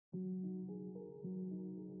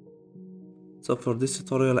So for this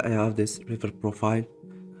tutorial I have this river profile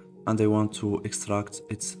and I want to extract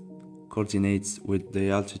its coordinates with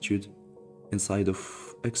the altitude inside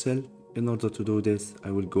of Excel. In order to do this,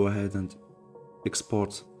 I will go ahead and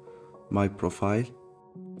export my profile.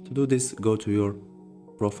 To do this, go to your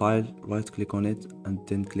profile, right click on it and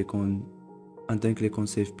then click on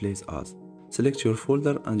save place as. Select your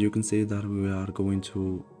folder and you can see that we are going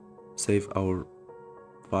to save our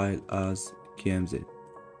file as KMZ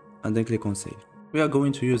and then click on save. We are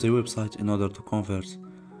going to use a website in order to convert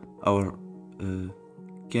our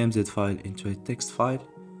KMZ file into a text file.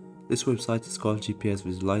 This website is called GPS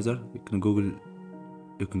Visualizer. You can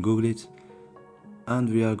Google it, and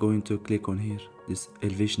we are going to click on here this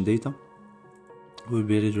elevation data. We'll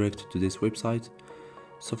be redirected to this website.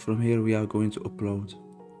 So from here we are going to upload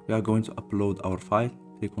our file.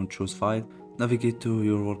 Click on choose file, navigate to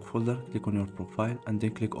your work folder, click on your profile and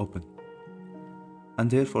then click open. And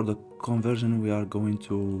there for the conversion we are going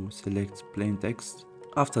to select plain text.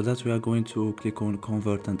 After that we are going to click on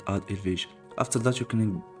convert and add elevation. After that you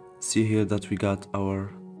can see here that we got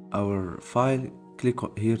our file. Click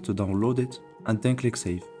here to download it and then click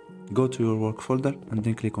save. Go to your work folder and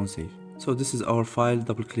then click on save. So this is our file.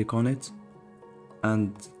 Double click on it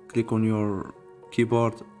and click on your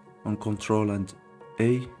keyboard on Ctrl and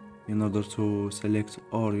A in order to select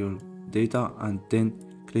all your data and then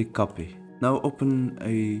click copy. Now open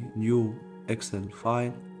a new Excel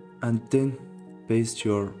file and then paste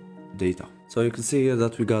your data. So you can see here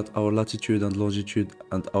that we got our latitude and longitude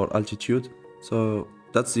and our altitude. So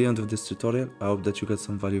that's the end of this tutorial. I hope that you got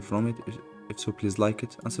some value from it. If so, please like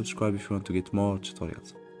it and subscribe if you want to get more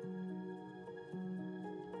tutorials.